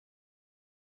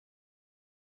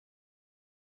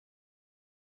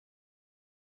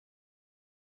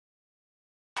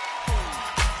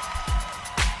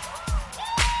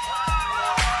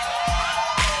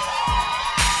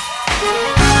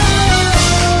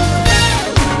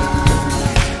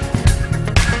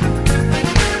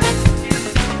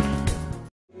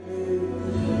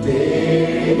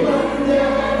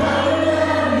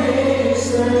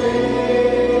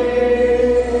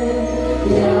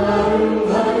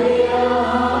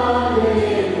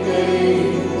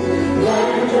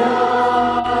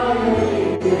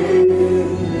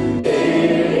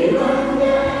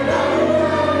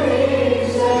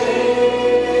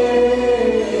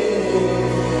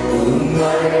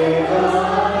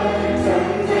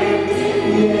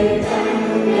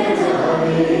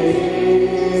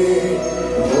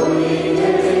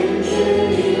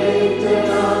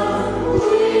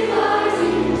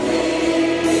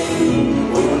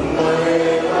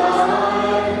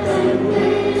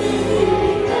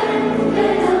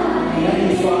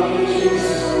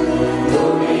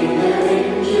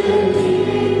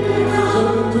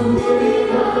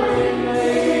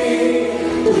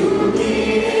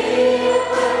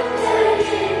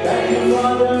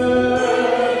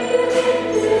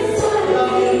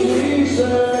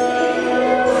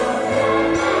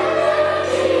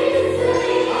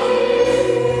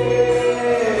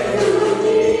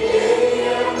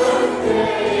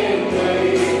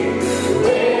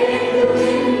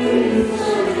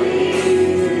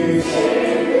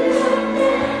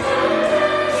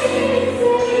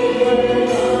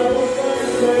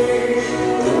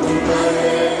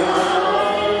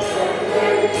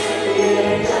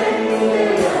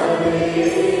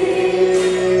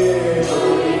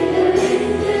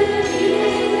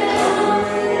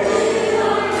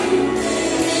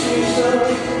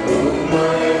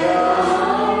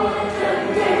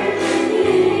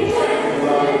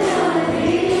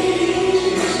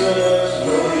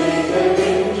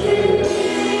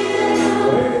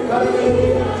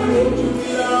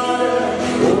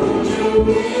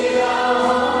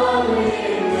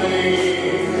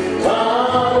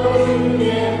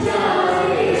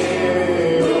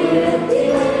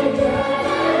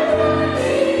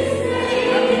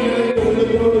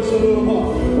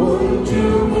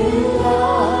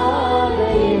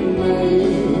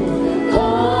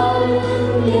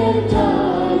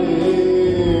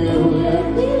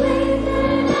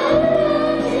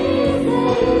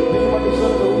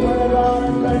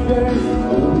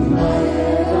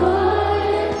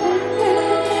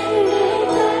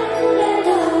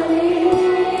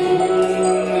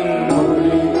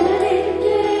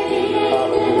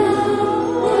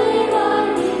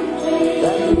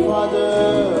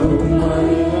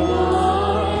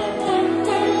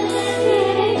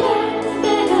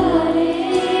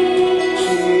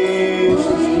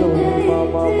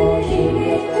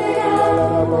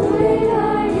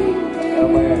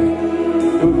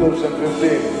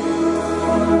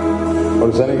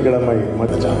ஒரு சனிக்கிழமை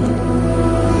மச்சான்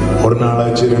ஒரு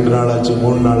நாளாச்சு, 2 நாளாச்சு,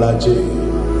 3 நாளாச்சு,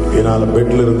 என்னால்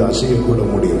பெட்ல இருந்து அசைய கூட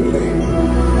முடியவில்லை.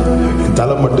 என்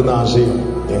தலை மட்டும்தான் அசையும்,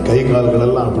 என் கை கால்கள்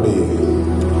எல்லாம் அப்படி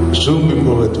சூம்பி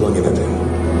போக துவங்கினது.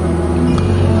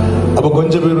 அப்ப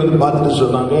கொஞ்சம் பேர் வந்து பார்த்துட்டு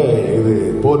சொன்னாங்க இது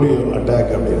போலியோ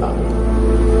அட்டாக் அப்படின்னாங்க.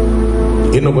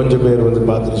 இன்னும் கொஞ்சம் பேர் வந்து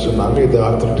பார்த்துட்டு சொன்னாங்க இது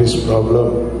ஆர்த்ரைட்டிஸ்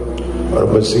ப்ராப்ளம்,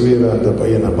 ரொம்ப சிவியரா அந்த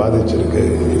பையனை பாதிச்சிருக்கு,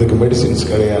 இதுக்கு மெடிசின்ஸ்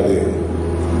கிடையாது,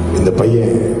 இந்த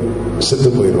பையன் செத்து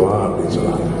போயிடுவான் அப்படின்னு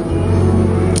சொன்னாங்க.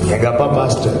 எங்க அப்பா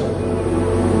பாஸ்டர்,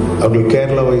 அவர்கள்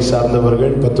கேரளாவை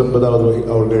சார்ந்தவர்கள், 19வது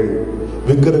அவர்கள்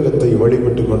விக்கிரகத்தை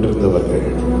வழிபட்டு கொண்டிருந்தவர்கள்,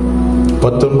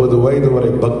 19 வயது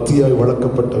வரை பக்தியாய்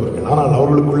வளர்க்கப்பட்டவர்கள். ஆனால்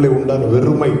அவர்களுக்குள்ளே உண்டான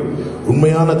வெறுமை,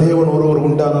 உண்மையான தேவன் ஒருவர்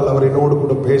உண்டானால் அவர் என்னோடு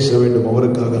கூட பேச வேண்டும்,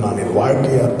 அவருக்காக நான் என்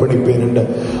வாழ்க்கையை அர்ப்பணிப்பேன் என்ற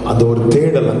அந்த ஒரு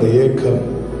தேடல், அந்த ஏக்கம்.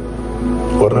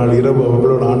 ஒரு நாள் இரவு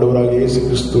அவர்களோட ஆண்டவராக இயேசு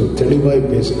கிறிஸ்து தெளிவாய்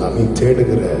பேசினார், நீ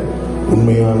தேடுகிற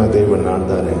உண்மையான தேவன் நான்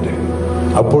தான் என்று.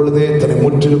 அப்பொழுதே தன்னை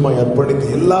முற்றிலுமாய் அர்ப்பணித்து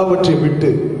எல்லாவற்றையும்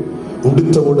விட்டு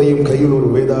உடுத்த உடையும் கையில் ஒரு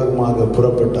வேதாகமாக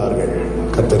புறப்பட்டார்கள்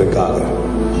கர்த்தருக்காக.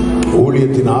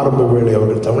 ஊழியத்தின் ஆரம்ப வேளை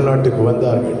அவர்கள் தமிழ்நாட்டுக்கு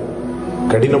வந்தார்கள்.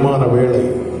 கடினமான வேளை.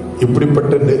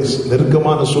 இப்படிப்பட்ட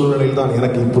நெருக்கமான சூழ்நிலையில் தான்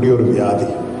எனக்கு இப்படி ஒரு வியாதி.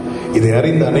 இதை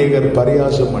அறிந்த அநேகர்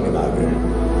பரியாசம் பண்ணினார்கள்,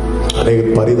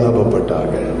 அநேகர்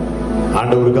பரிதாபப்பட்டார்கள்.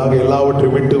 ஆண்டவருக்காக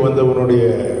எல்லாவற்றையும் விட்டு வந்தவனுடைய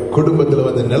குடும்பத்தில்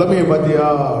வந்த நிலைமையை பார்த்தியா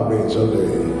அப்படின்னு சொல்லி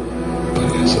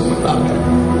பரியாசம் பண்ணாங்க.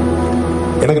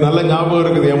 எனக்கு நல்ல ஞாபகம்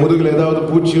இருக்குது, என் முதுகில் ஏதாவது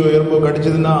பூச்சியோ எறும்போ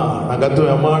கடிச்சதுன்னா நான்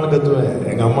கத்துவேன், அம்மான்னு கத்துவேன்.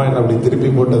 எங்க அம்மா என்ன அப்படி திருப்பி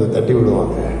போட்டு அதை தட்டி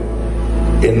விடுவாங்க.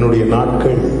 என்னுடைய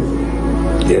நாட்கள்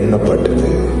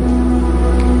எண்ணப்பட்டது.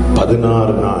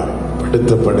 16 நாள்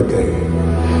படுத்த படுக்கை.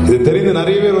 இது தெரிந்து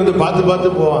நிறைய பேர் வந்து பார்த்து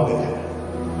பார்த்து போவாங்க.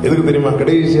 எதுக்கு தெரியுமா?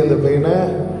 கடைசி அந்த பையனை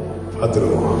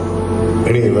பார்த்துருவோம்,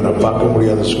 இனி இவரை பார்க்க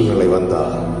முடியாத சூழ்நிலை வந்தா.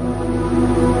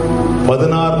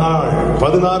 16 நாள்,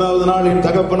 16வது நாள் என்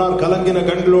தகப்பனார் கலங்கின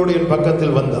கண்களோடு என்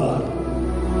பக்கத்தில் வந்தார்,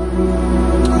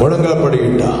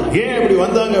 முழங்காப்படியிட்டார். ஏன் இப்படி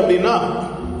வந்தாங்க அப்படின்னா,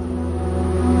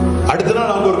 அடுத்த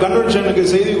நாள் அவங்க ஒரு கன்வென்ஷனுக்கு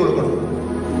செய்தி கொடுக்கணும்.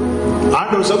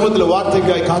 ஆண்டவர் சமூகத்தில்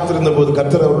வார்த்தைக்காய் காத்திருந்த போது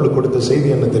கர்த்தர் அவர்களுக்கு கொடுத்த செய்தி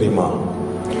என்ன தெரியுமா?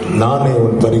 நானே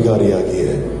உன் பரிகாரியாகிய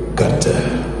கர்த்தர்.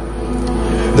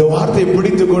 இந்த வார்த்தையை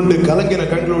பிடித்துக் கொண்டு கலங்கின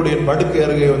கண்களோடு என் படுக்கை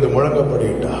அருகே வந்து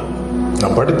முழங்காப்படியிட்டார்.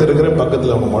 நான் படுத்திருக்கிறேன்,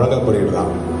 பக்கத்தில் அவங்க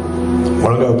முழங்காப்படியிடுறாங்க.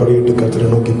 முழங்காப்படியிட்டு கர்த்தரை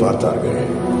நோக்கி பார்த்தார்கள்.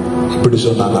 இப்படி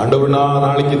சொன்னாங்க, ஆண்டவர் நான்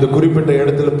நாளைக்கு இந்த குறிப்பிட்ட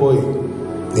இடத்துல போய்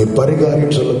நீ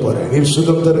பரிகாரின்னு சொல்ல போற, நீ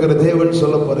சுகம் தருகிற தேவன்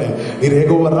சொல்ல போற, நீ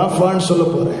யெகோவா ராஃபான்னு சொல்ல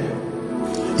போற.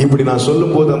 இப்படி நான்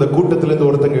சொல்லும் போது அந்த கூட்டத்திலிருந்து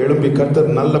ஒருத்தங்க எழும்பி, கர்த்தர்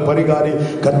நல்ல பரிகாரி,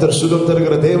 கர்த்தர் சுகம்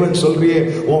தருகிற தேவன் சொல்றியே,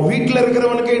 உன் வீட்டுல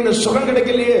இருக்கிறவனுக்கு இன்னும் சுகம்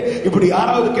கிடைக்கலையே, இப்படி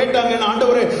யாராவது கேட்டாங்க,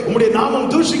 ஆண்டவரே உம்முடைய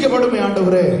நாமம் தூஷிக்கப்படுமே,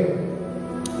 ஆண்டவரே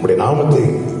உம்முடைய நாமத்தை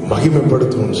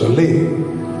மகிமைப்படுத்தும் சொல்லி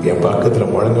என் பக்கத்துல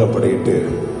முழங்கப்படிட்டு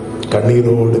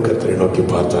கண்ணீரோடு கர்த்தரை நோக்கி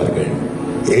பார்த்தார்கள்.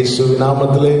 இயேசுவின்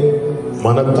நாமத்திலே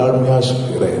மனத்தாழ்மையா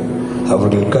சொல்கிறேன்,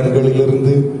 அவர்கள்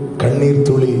கண்களிலிருந்து கண்ணீர்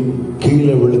துளி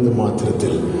கீழே விழுந்த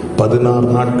மாத்திரத்தில்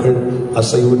 16 நாட்கள்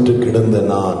அசைவிட்டு கிடந்த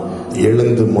நான்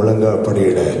எழுந்து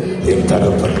முழங்கப்படியிட என்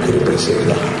தகப்பன் கிருபை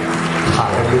செய்தார்.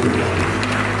 ஹல்லேலூயா,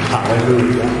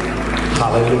 ஹல்லேலூயா,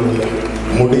 ஹல்லேலூயா.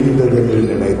 முடிந்தது என்று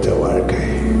நினைத்த வாழ்க்கை.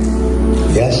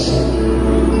 எஸ்,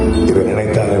 இதை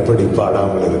நினைத்தால் எப்படி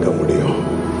பாடாமல் இருக்க முடியும்?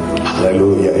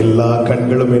 ஹல்லேலூயா. எல்லா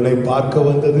கண்களும் என்னை பார்க்க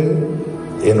வந்தது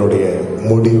என்னுடைய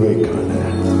முடிவை காண.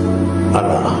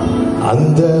 ஆனா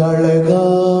அந்த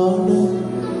அழகான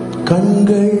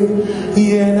கண்கள்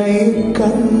என்னை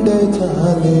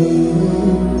கண்டதாலே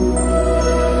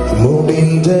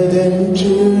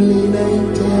முடிந்ததென்று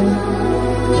நினைத்தேன்.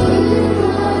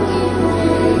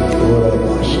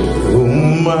 உம்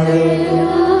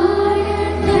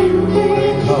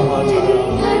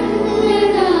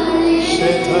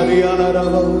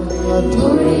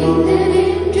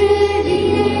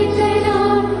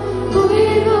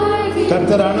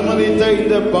கர்த்தர் அனுமதித்த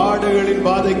இந்த பாடுகளின்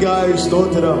பாதைக்காய்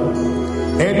ஸ்தோத்திரம்.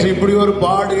 நேற்று இப்படி ஒரு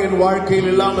பாடு என் வாழ்க்கையில்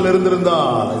இல்லாமல்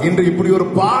இருந்திருந்தால் இன்று இப்படி ஒரு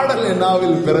பாடல் என்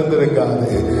நாவில் பிறந்திருக்காது.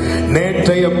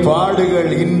 நேற்றைய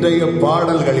பாடுகள் இன்றைய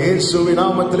பாடல்கள். இயேசுவின்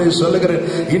நாமத்திலே சொல்லுகிறேன்,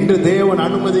 இன்று தேவன்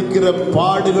அனுமதிக்கிற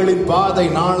பாடுகளின் பாதை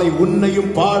நாளை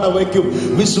உன்னையும் பாட வைக்கும்.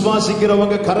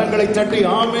 விசுவாசிக்கிறவங்க கரங்களை தட்டி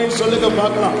ஆமென் சொல்லுங்க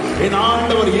பார்க்கலாம். என்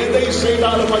ஆண்டவர் எதை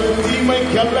செய்தாலும் அது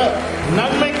தீமைக்கல்ல,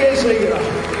 நன்மைக்கே செய்கிறார்.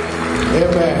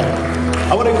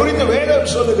 அவரை குறித்து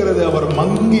வேதம் சொல்லுகிறது, அவர்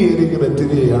மங்கி எரிகிற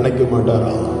திரியை அணைக்க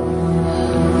மாட்டாரா?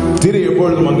 திரி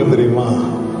எப்பொழுது மங்கும் தெரியுமா?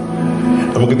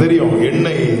 நமக்கு தெரியும்,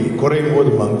 எண்ணெய் குறையும் போது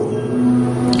மங்கும்.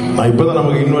 இப்பதான்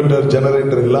நமக்கு இன்வெர்டர்,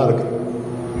 ஜெனரேட்டர் எல்லாம் இருக்கு.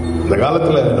 இந்த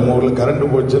காலத்துல நம்ம ஊர்ல கரண்ட்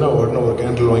போச்சுன்னா உடனே ஒரு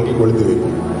கேண்டில் வாங்கி கொளுத்து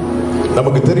வைப்போம்.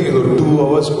 நமக்கு தெரியும் ஒரு 2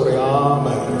 hours குறையாம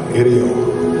எரியும்.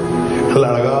 நல்லா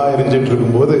அழகா எரிஞ்சிட்டு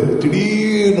இருக்கும் போது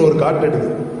திடீர்னு ஒரு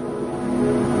காற்றடிக்கும்.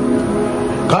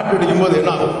 காற்றடிக்கும் போது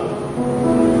என்ன ஆகும்?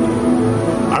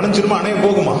 அணைஞ்சிருமா? அணைய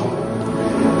போகுமா?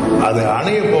 அது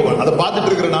அணைய போகும். அதை பார்த்துட்டு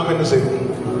இருக்கிற நாம என்ன செய்வோம்?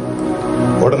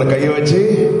 உடனே கையை வச்சு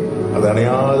அது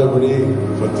அணையாதபடி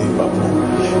பத்தி பார்ப்போம்.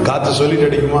 காத்து சொல்லிட்டு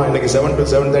அடிக்குமா? இன்னைக்கு 7 to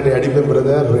 7:30 அடிப்பேன்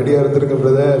பிரதர், ரெடியா இருந்திருக்க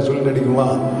பிரதர் சொல்லிட்டு அடிக்குமா?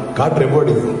 காற்று எப்போ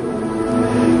அடிக்கும்?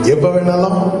 எப்ப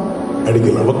வேணாலும்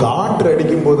அடிக்கலாம். அப்ப காற்று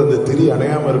அடிக்கும் போது அந்த திரி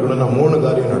அணையாம இருக்கணும்னா 3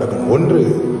 காரியம் நடக்கணும். 1,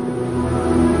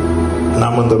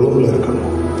 நாம் அந்த ரூம்ல இருக்கணும்.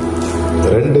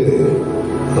 2,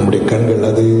 நம்முடைய கண்கள்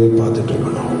அதையே பார்த்துட்டு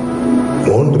இருக்கணும்.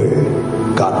 3,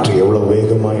 காற்று எவ்வளவு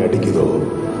வேகமாய் அடிக்குதோ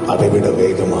அதை விட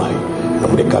வேகமாய்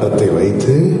நம்முடைய கரத்தை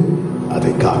வைத்து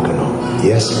அதை காக்கணும்.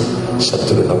 எஸ்,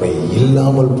 சத்துரு நம்மை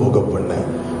இல்லாமல் போக பண்ண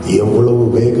எவ்வளவு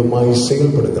வேகமாய்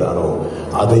செயல்படுகிறானோ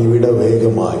அதை விட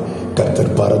வேகமாய்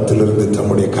கர்த்தர் பரத்திலிருந்து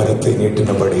தம்முடைய கரத்தை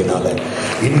நீட்டினபடியினால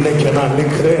இன்னைக்கு நான்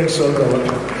நிற்கிறேன் சொல்றவன்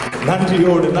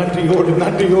நன்றியோடு நன்றியோடு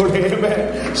நன்றியோடு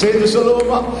செய்து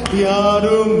சொல்லுவோமா?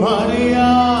 யாரும்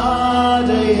அறியாத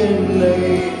என்னை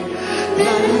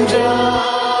நன்றாயிருந்து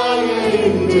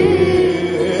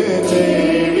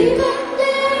தேடி வந்த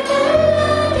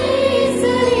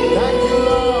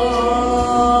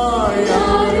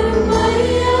யாரும்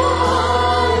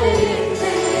அறியாத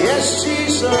எஸ்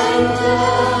ஜீசஸ்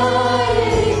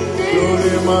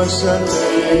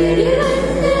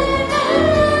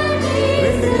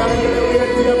ரெண்டு கரங்களை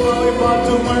உயர்த்தி அம்மாவை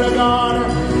பார்த்தும் அழகான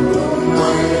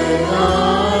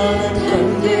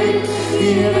கண்கள்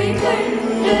என்னை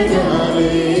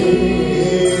கண்டதாலே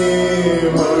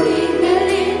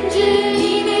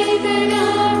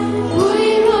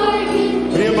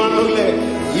பிரியமானவர்களே,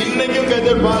 இன்னைக்கும்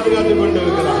கர்த்தர் பாதுகாத்துக் கொண்டு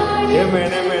இருக்கிறார்.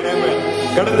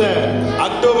 கடந்த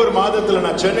அக்டோபர் மாதத்துல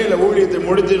நான் சென்னையில ஊழியத்தை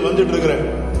முடிச்சு வந்துட்டு இருக்கிறேன்.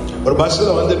 ஒரு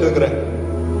பஸ்ல வந்துட்டு இருக்கிறேன்,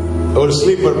 ஒரு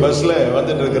ஸ்லீப்பர் பஸ்ல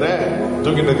வந்துட்டு இருக்கிறேன்,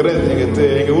 தூக்கிட்டு இருக்கிறேன்.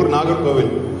 எங்க ஊர்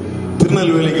நாகர்கோவில்,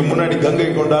 திருநெல்வேலிக்கு முன்னாடி கங்கை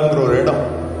கொண்டாங்கிற ஒரு இடம்.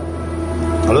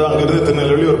 அதாவது அங்கிருந்து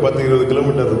திருநெல்வேலி ஒரு 10-20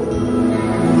 கிலோமீட்டர் இருக்கும்.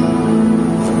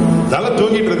 நல்லா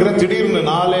தூங்கிட்டு இருக்கிறேன். திடீர்னு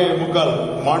 4:45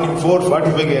 மார்னிங்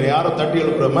 4:45 யாரும் தட்டி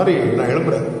எழுப்புற மாதிரி நான்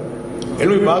எழுப்புறேன்.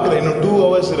 எழுப்பி பாக்குறேன், இன்னும் 2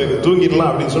 hours இருக்கு, தூங்கிடலாம்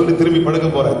அப்படின்னு சொல்லிட்டு திரும்பி படுக்க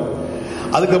போறேன்.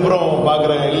 அதுக்கப்புறம்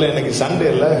பாக்குறேன், இல்ல இன்னைக்கு சண்டே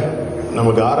இல்ல,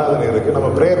 நமக்கு ஆராதனை இருக்கு, நம்ம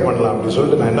பிரேயர் பண்ணலாம் அப்படின்னு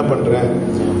சொல்லிட்டு நான் என்ன பண்றேன்,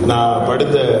 நான்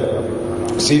படுத்த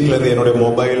சீட்ல இருந்து என்னுடைய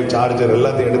மொபைல், சார்ஜர்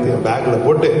எல்லாத்தையும் எடுத்து என் பேக்ல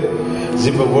போட்டு,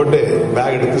 ஜிப்பை போட்டு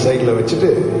பேக் எடுத்து சைக்கிள வச்சுட்டு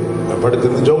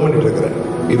படுத்து ஜோம் பண்ணிட்டு இருக்கிறேன்.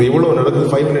 இது இவ்வளவு நடந்து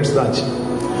 5 minutes தான் ஆச்சு.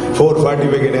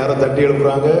 4:45 நேரம் தட்டி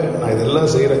எழுப்புறாங்க. நான்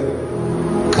இதெல்லாம் செய்யறேன்.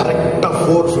 கரெக்டா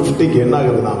 4:50 என்ன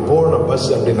ஆகுது, நான் போன பஸ்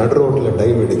அப்படி நடு ரோட்ல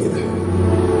டைவ் அடிக்குது.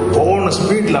 போன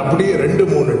ஸ்பீட்ல அப்படியே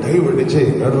 2-3 டைவ் அடிச்சு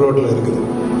நடு ரோட்ல இருக்குது.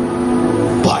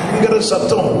 பயங்கர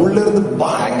சத்தம், உள்ள இருந்து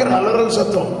பயங்கர அலறல்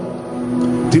சத்தம்.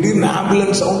 திடீர்னு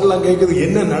ஆம்புலன்ஸ் சவுண்ட் எல்லாம் கேட்குது.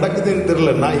 என்ன நடக்குதுன்னு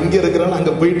தெரியல. நான் இங்க இருக்கிறேன்னா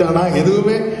அங்க போயிட்டானா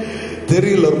எதுவுமே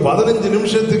தெரியல. ஒரு 15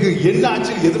 நிமிஷத்துக்கு என்ன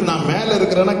ஆச்சு, எது நான் மேல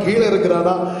இருக்கிறேன்னா கீழே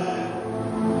இருக்கிறானா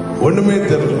ஒண்ணுமே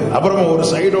தெரியல. அப்புறமா ஒரு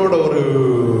சைடோட ஒரு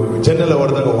ஜன்னலை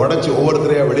ஒருத்தங்க உடைச்சு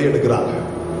ஒவ்வொருத்தரையா வெளியே எடுக்கிறாங்க.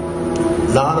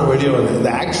 நானும் வெளியே வந்தேன்.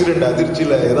 இந்த ஆக்சிடென்ட்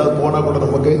அதிர்ச்சியில ஏதாவது போனா கூட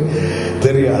நமக்கு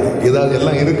தெரியாது, ஏதாவது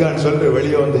எல்லாம் இருக்கான்னு சொல்லிட்டு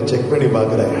வெளியே வந்து செக் பண்ணி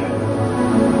பாக்குறேன்.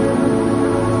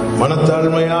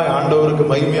 மனத்தாழ்மையா ஆண்டவருக்கு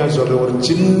மகிமையா சொல்ற ஒரு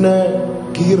சின்ன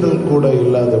கீறல் கூட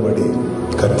இல்லாதபடி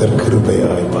கர்த்தர்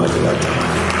கிருபையாய் பாதுகாத்தார்.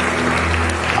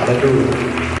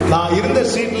 நான் இருந்த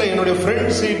சீட்ல என்னுடைய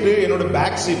ஃப்ரண்ட் சீட்டு, என்னோட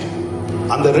பேக் சீட்,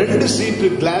 அந்த 2 சீட்டு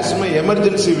கிளாஸ்மே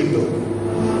எமர்ஜென்சி விண்டோ.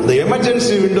 அந்த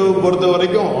எமர்ஜென்சி விண்டோ பொறுத்த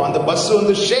வரைக்கும் அந்த பஸ்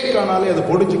வந்து ஷேக் ஆனாலே அது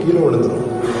பொடிச்சு கீழே விழுந்துடும்.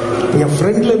 என்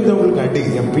ஃப்ரண்ட்ல இருந்தவங்களுக்கு அடி,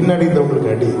 என் பின்னாடி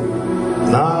இருந்தவங்களுக்கு அடி.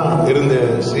 நான் இருந்த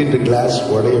சீட்டு கிளாஸ்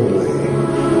உடையவில்லை.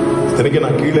 இத்தனைக்கும்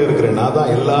நான் கீழே இருக்கிறேன். நான்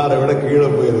தான் எல்லாரை விட கீழே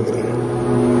போயிருக்கிறேன்.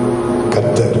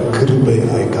 கர்த்தர்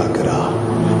கிருபையாய் காக்கிறார்.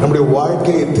 நம்முடைய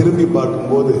வாழ்க்கையை திரும்பி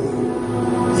பார்க்கும்போது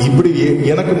இப்படி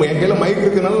எனக்கு என் கையில மைக்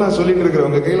இருக்குனால நான் சொல்லிட்டு இருக்கிறேன்.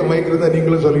 உங்க கையில மைக் இருந்தா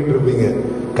நீங்களும் சொல்லிட்டு இருப்பீங்க,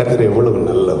 கர்த்தர் எவ்வளவு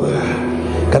நல்லவர்,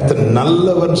 கர்த்தர்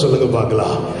நல்லவன் சொல்லுங்க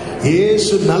பார்க்கலாம்.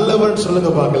 இயேசு நல்லவன்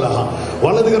சொல்லுங்க பார்க்கலாம்.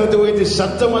 வலது கரத்தை உயர்த்தி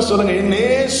சத்தமா சொல்லுங்க,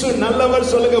 இயேசு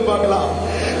நல்லவர் சொல்லுங்க பார்க்கலாம்.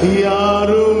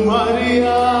 யாரும்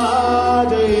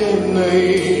அறியாத என்னை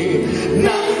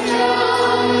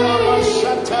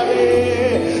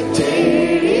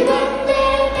தேடி வந்த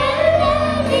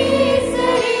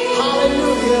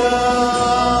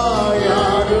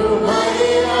யாரும்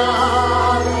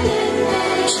அறியாத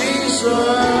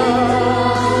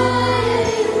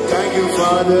Thank you,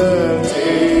 Father.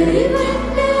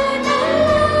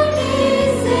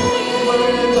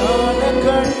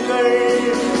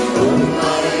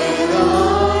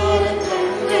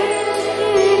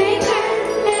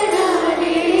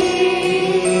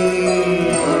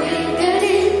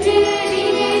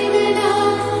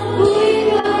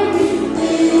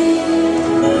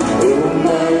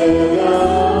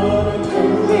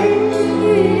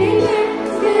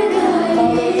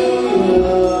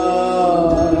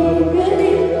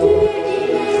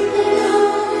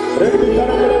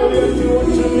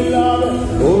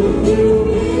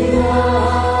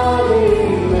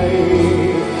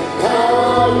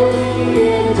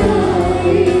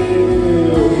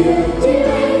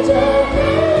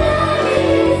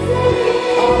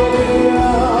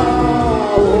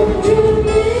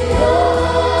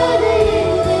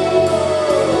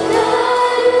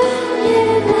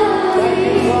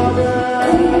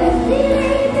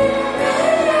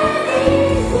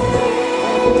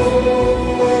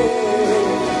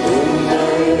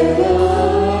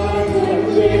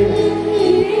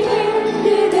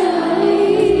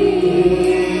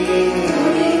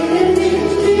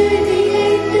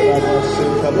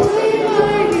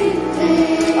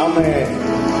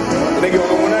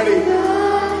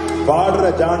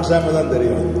 ஜான்சாம் தான்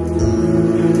தெரியும்.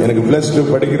 எனக்கு +2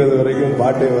 படிக்கிறது வரைக்கும்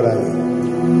பாட்டே வராது.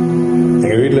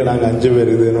 எங்க வீட்டுல நாங்க 5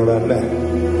 பேர். இது என்னோட அண்ணன்,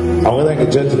 அவங்க தான் எங்க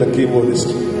சர்ச்சில்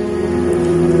கீபோர்டிஸ்ட்.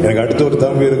 எனக்கு அடுத்த ஒரு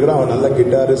தம்பி இருக்கிறான், அவன் நல்ல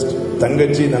கிட்டாரிஸ்ட்.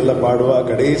 தங்கச்சி நல்லா பாடுவா.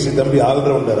 கடைசி தம்பி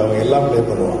ஆல்ரவுண்டர், அவன் எல்லாம் பிளே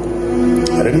பண்ணுவான்.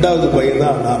 2வது பையன்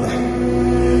தான் நான்.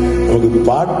 நமக்கு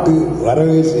பாட்டு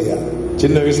வரவே செய்யாது.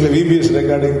 சின்ன வயசுல VBS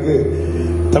ரெக்கார்டிங்க்கு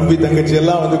தம்பி தங்கச்சி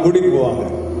எல்லாம் வந்து கூட்டிட்டு போவாங்க.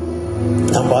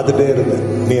 நான் பார்த்துட்டே இருந்தேன்.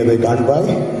 நீ அதை காண்பாய்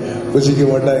புசிக்க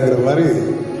மாட்டாங்கிற மாதிரி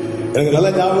எனக்கு நல்லா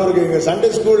ஞாபகம் இருக்கு. எங்க சண்டே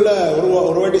ஸ்கூல்ல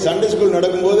ஒரு வாட்டி சண்டே ஸ்கூல்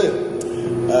நடக்கும்போது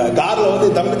கார்ல வந்து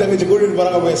தம்பி தங்கச்சி கூட்டிட்டு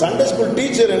போறாங்க. சண்டே ஸ்கூல்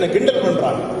டீச்சர் என்ன கிண்டல்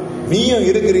பண்றாங்க, நீயும்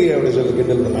இருக்கிறீங்க அப்படின்னு சொல்லி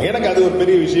கிண்டல் பண்ணாங்க. எனக்கு அது ஒரு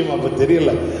பெரிய விஷயம் அப்ப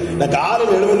தெரியல. நான்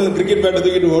காரில் எழுபது கிரிக்கெட் பேட்டை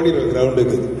தூக்கிட்டு ஓடிடுவேன்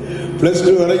கிரவுண்டுக்கு.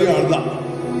 +2 வரைக்கும் அவ்வளவுதான்.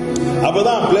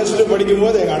 அப்பதான் +2 படிக்கும்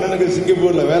போது எங்க அண்ணனுக்கு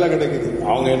சிங்கப்பூர்ல வேலை கிடைக்குது.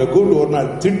 அவங்க என்ன கூப்பிட்டு ஒரு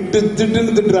நாள்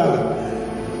திட்டுன்னு திட்டுறாங்க.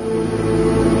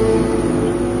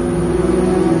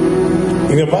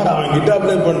 இங்க பாரு, அவன் கிட்டா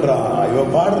பிளே பண்றான், இவன்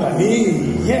பாடுறான், நீ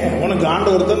ஏன் உனக்கு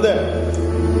ஆண்டவர் தந்த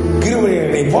கிருபையை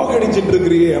நீ போக்கடிச்சிட்டு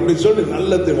இருக்கிறியே அப்படின்னு சொல்லி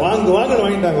நல்லது வாங்க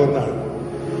வாங்கிட்டாங்க ஒரு நாள்.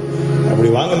 அப்படி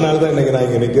வாங்கினால்தான் இன்னைக்கு நான்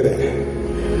இங்க நிக்கிறேன்.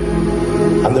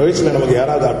 அந்த வயசுல நமக்கு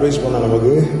யாராவது அட்வைஸ் பண்ணா,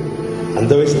 நமக்கு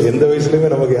அந்த வயசுல எந்த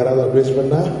வயசுலயுமே நமக்கு யாராவது அட்வைஸ்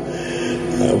பண்ணா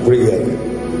பிடிக்காது.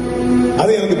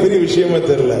 அது எனக்கு பெரிய விஷயமே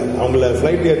தெரியல. அவங்கள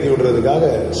பிளைட் ஏற்றி விடுறதுக்காக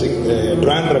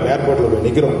ட்ராண்ட்ரம் ஏர்போர்ட்ல போய்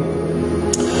நிக்கிறோம்.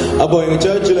 அப்போ எங்க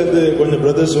சர்ச்சில் இருந்து கொஞ்சம்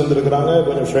பிரதர்ஸ் வந்திருக்கிறாங்க,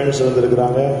 கொஞ்சம் ஃப்ரெண்ட்ஸ்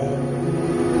வந்திருக்கிறாங்க.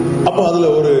 அப்ப அதுல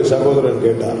ஒரு சகோதரன்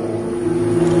கேட்டார்,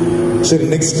 சரி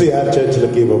நெக்ஸ்ட் யார்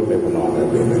சர்ச்சில் கீபோர்ட் ப்ளே பண்ணுவாங்க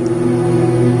அப்படின்னு.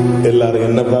 எல்லாரும்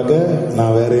என்ன பார்க்க,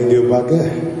 நான் வேற எங்கேயோ பார்க்க.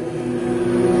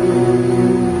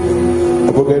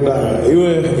 அப்போ கேட்டாங்க,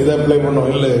 இவன் இதை ப்ளே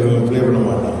பண்ணுவோம், இல்லை இவன் ப்ளே பண்ண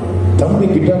மாட்டான். தம்பி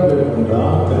கிட்டார் ப்ளே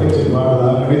பண்றான், தங்கச்சி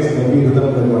பாடுறான், கணேசன் நம்பி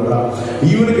ரிதம் ப்ளே பண்றான்.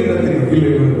 இவனுக்கு என்ன தெரியும்? இல்லை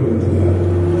இவனுக்கு தெரியாது.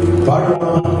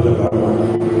 பாடுவானா இல்லை பாட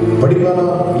மாட்டான், படிப்பானா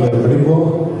இல்லை படிப்போம்.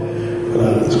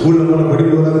 ஸ்கூல்ல போன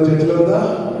படிப்பு வராது, சர்ச்சில் வந்தா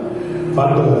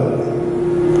பாட்டு வராது.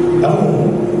 அவன்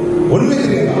ஒண்ணுமே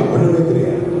தெரியாது, ஒண்ணுமே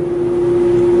தெரியாது.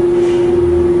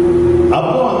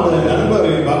 அப்போ அந்த நண்பர்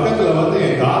பக்கத்துல வந்து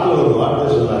என் காதுல ஒரு வார்த்தை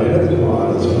சொன்னார். என்ன தெரியுமா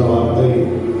அது சொன்ன வார்த்தை?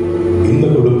 இந்த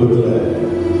குடும்பத்துல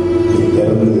நீ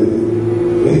பிறந்து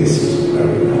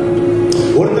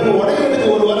ஒருத்தங்க உடையதுக்கு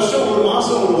ஒரு வருஷம், ஒரு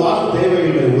மாசம், ஒரு வாரம்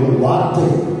தேவையில்லை. ஒரு வார்த்தை,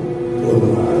 ஒரு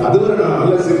அதுவரை நான்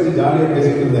நல்லா சிரிச்சு ஜாலியா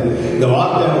பேசிட்டு இருந்தேன். இந்த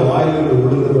வார்த்தை அவங்க வாயிலிருந்து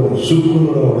விழுந்ததும்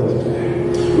சுக்குனோட உடைச்சிட்டேன்.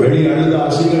 வெளியே அழுத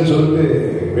அசிங்கன்னு சொல்லிட்டு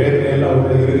வேதனையெல்லாம்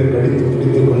உள்ள இருந்து கடித்து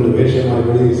பிடித்துக் கொண்டு வேஷமாக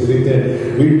வெளியே சிரித்து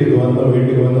வீட்டுக்கு வந்தோம்.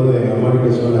 வீட்டுக்கு வந்தது எங்க அம்மா கிட்ட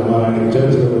சொன்னேன், அம்மா எனக்கு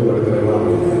சர்ச்சில் போய் படுக்கிறேன்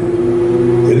அப்படின்னு.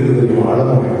 இருக்கு தெரியுமா,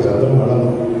 அழணும், எனக்கு சத்தம்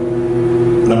அழணும்.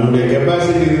 நம்முடைய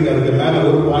கெப்பாசிட்டி இருக்கு, அதுக்கு மேல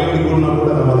ஒரு பாயிண்ட் கொண்டா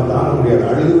கூட நம்ம அதை தாங்க முடியாது.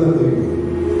 அழுதுதான் தெரியும்.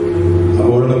 அப்போ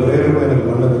ஒழுங்கு பிரேயர் கூட எனக்கு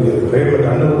பண்ண தெரியாது. பிரேயர்ல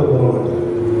கண்ணு கூட போக மாட்டேன்.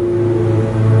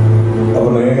 அப்போ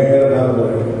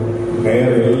நேர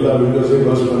எல்லா விண்டோஸையும்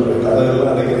க்ளோஸ் பண்றேன், கதையெல்லாம்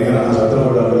அடைக்கிறேன். ஏன்னா சத்தம்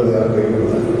போட்டு அழுது யாரும் கை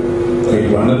கொடுத்தாங்க.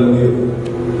 பண்ணது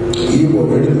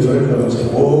கீபோர்ட் எடுத்து சொல்லிட்டு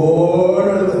வச்சேன்,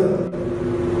 ஓடுது.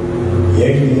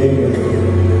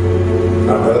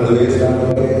 நான் பிறந்து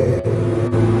வேஸ்டானவே,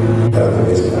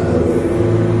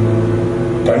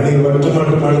 கண்ணீர்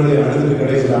மட்டும் அழுது அழுதுட்டு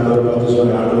கடைசி ஆண்டவர் பார்த்து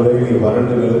சொன்ன, ஆண்டவரே நீ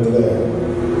வறண்ட நிலத்துல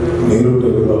நீரூட்டை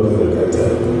உருவாக்க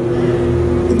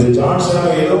இந்த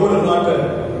ஜான்சன் ஏதோ ஒரு நாட்டை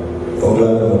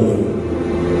உங்களால முடியும்.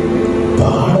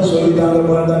 பாட சொல்லிட்டாங்க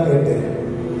தான் கேட்டேன்.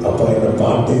 அப்பா என்ன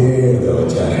பாட்டே எழுத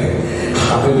வச்சாரு.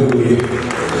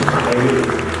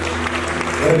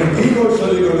 எனக்கு கீபோர்ட்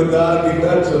சொல்லிக் கொடுத்தார்,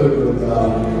 கிட்டார் சொல்லிக்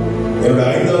கொடுத்தார். என்னோட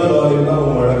 5வது வாரியம் தான்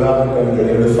உம் அழகான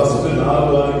கண்கள். என்னோட ஃபர்ஸ்ட் 4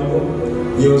 வாரியம்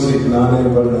மியூசிக் நானே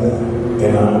பண்ண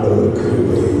என் ஆண்டவருக்கு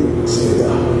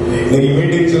செய்தார். இன்னைக்கு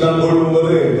மீட்டிங்ஸ் எல்லாம்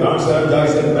போடும்போது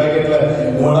ஜாய்சன் பேக்கெட்ல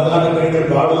அழகான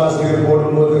கண்கள் பாடலாசிரியர்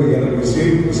போடும்போது எனக்கு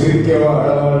சிரிக்கவா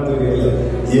அழகான தெரியல.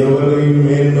 எவரையும்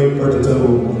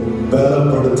மேன்மைப்படுத்தவும்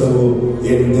பலப்படுத்தவும்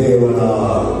என்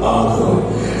தேவனால் ஆகும்.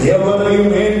 எவரையும்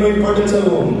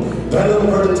மேன்மைப்படுத்தவும்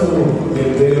பலப்படுத்தவும்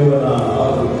என் தேவனால்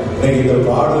ஆகும். இந்த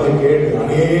பாடலை கேட்டு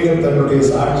அநேகர் தன்னுடைய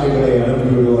சாட்சிகளை அனுப்பி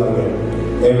விடுவார்கள்.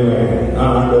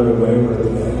 நான் ஆண்டவரை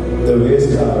பயன்படுத்தினேன். இந்த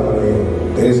வேஸ்டா அவரை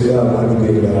வேஸ்டா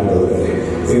மாற்றிக்கிற ஆண்டவரை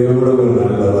எவ்வளவு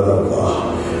நல்லவரப்பா,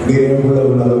 நீ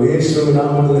எவ்வளவு நல்ல வேஸ்ட்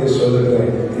நாமங்களை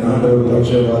சொல்லுகிறேன். ஆண்டவர்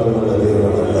பட்சபாதம் அல்ல,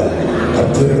 தேவன் அல்ல.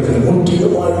 கர்த்தருக்கு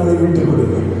முற்றிலும் வாழ்வை விட்டுக்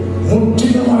கொடுங்க,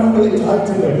 முற்றிலும் வாழ்களை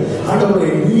தாழ்த்துங்கள். ஆண்டவரை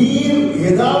நீர்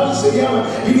ஏதாவது செய்யாம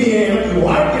இனி எனக்கு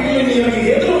வாழ்க்கையில் நீ எனக்கு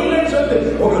எதுவும் இல்லைன்னு சொல்லி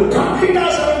உங்களுக்கு கம்ப்ளீட்டா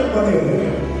சரண்டர் பண்ணுங்க.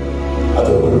 அது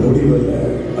ஒரு முடிவல்ல,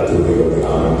 அது ஒரு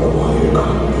ஆரம்பமாக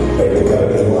இருக்கும். 2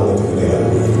 கரங்களை வாதத்துக்கு